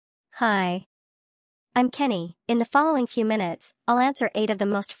Hi, I'm Kenny. In the following few minutes, I'll answer 8 of the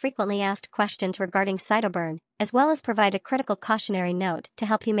most frequently asked questions regarding Cytoburn, as well as provide a critical cautionary note to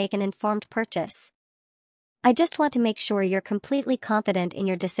help you make an informed purchase. I just want to make sure you're completely confident in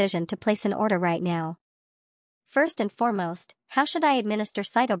your decision to place an order right now. First and foremost, how should I administer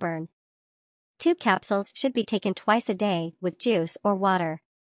Cytoburn? 2 capsules should be taken twice a day with juice or water.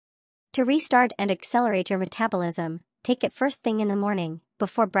 To restart and accelerate your metabolism, take it first thing in the morning,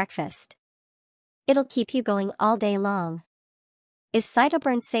 before breakfast. It'll keep you going all day long. Is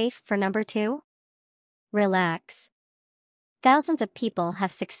Cytoburn safe for number 2? Relax. Thousands of people have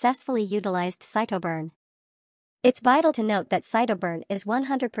successfully utilized Cytoburn. It's vital to note that Cytoburn is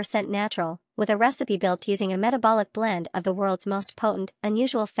 100% natural, with a recipe built using a metabolic blend of the world's most potent,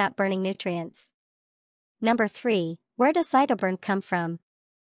 unusual fat-burning nutrients. Number 3, where does Cytoburn come from?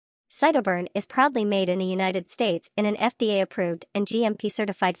 Cytoburn is proudly made in the United States in an FDA-approved and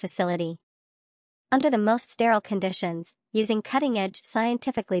GMP-certified facility. Under the most sterile conditions, using cutting-edge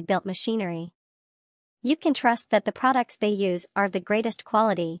scientifically built machinery. You can trust that the products they use are of the greatest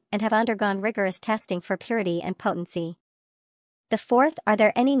quality and have undergone rigorous testing for purity and potency. The fourth, are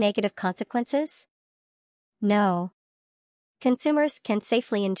there any negative consequences? No. Consumers can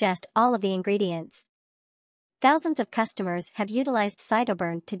safely ingest all of the ingredients. Thousands of customers have utilized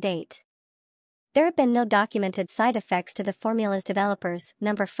Cytoburn to date. There have been no documented side effects to the formula's developers.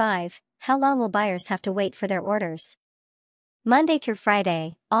 Number 5, how long will buyers have to wait for their orders? Monday through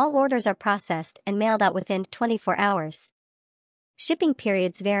Friday, all orders are processed and mailed out within 24 hours. Shipping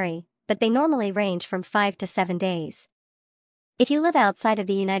periods vary, but they normally range from 5 to 7 days. If you live outside of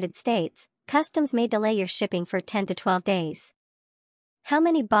the United States, customs may delay your shipping for 10 to 12 days. How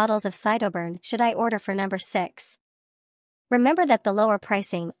many bottles of Cytoburn should I order for number 6? Remember that the lower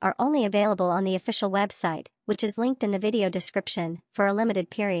pricing are only available on the official website, which is linked in the video description, for a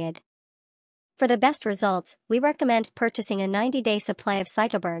limited period. For the best results, we recommend purchasing a 90-day supply of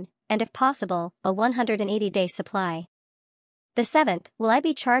Cytoburn, and if possible, a 180-day supply. The 7th, will I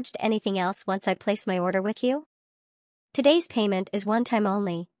be charged anything else once I place my order with you? Today's payment is one time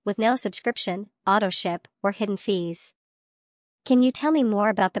only, with no subscription, auto ship, or hidden fees. Can you tell me more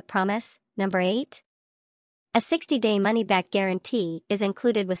about the promise? Number 8. A 60-day money-back guarantee is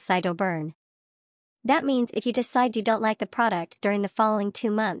included with Cytoburn. That means if you decide you don't like the product during the following 2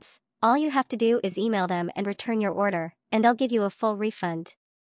 months, all you have to do is email them and return your order, and they'll give you a full refund.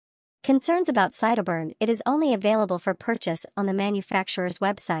 Concerns about Cytoburn: it is only available for purchase on the manufacturer's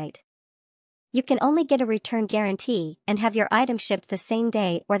website. You can only get a return guarantee and have your item shipped the same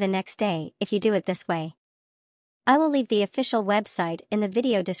day or the next day if you do it this way. I will leave the official website in the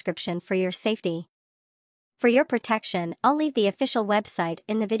video description for your safety. For your protection, I'll leave the official website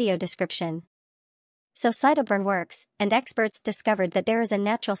in the video description. So Cytoburn works, and experts discovered that there is a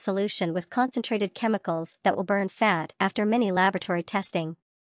natural solution with concentrated chemicals that will burn fat after many laboratory testing.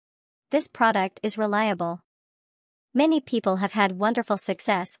 This product is reliable. Many people have had wonderful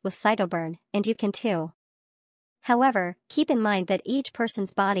success with Cytoburn, and you can too. However, keep in mind that each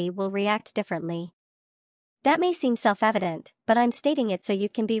person's body will react differently. That may seem self-evident, but I'm stating it so you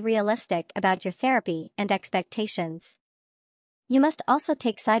can be realistic about your therapy and expectations. You must also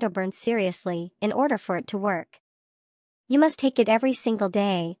take Cytoburn seriously in order for it to work. You must take it every single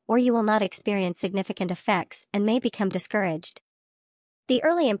day, or you will not experience significant effects and may become discouraged. The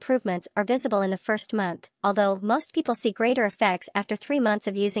early improvements are visible in the first month, although most people see greater effects after 3 months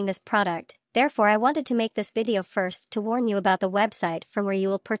of using this product. Therefore, I wanted to make this video first to warn you about the website from where you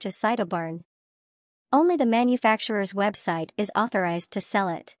will purchase Cytoburn. Only the manufacturer's website is authorized to sell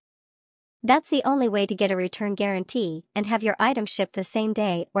it. That's the only way to get a return guarantee and have your item shipped the same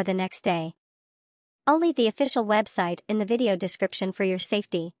day or the next day. I'll leave the official website in the video description for your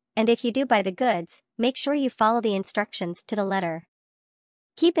safety, and if you do buy the goods, make sure you follow the instructions to the letter.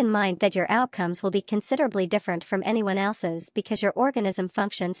 Keep in mind that your outcomes will be considerably different from anyone else's because your organism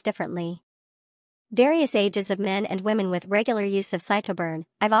functions differently. Various ages of men and women with regular use of Cytoburn,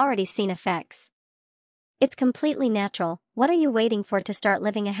 I've already seen effects. It's completely natural. What are you waiting for to start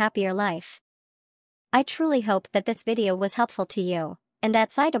living a happier life? I truly hope that this video was helpful to you, and that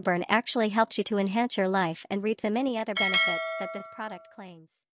Cytoburn actually helped you to enhance your life and reap the many other benefits that this product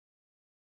claims.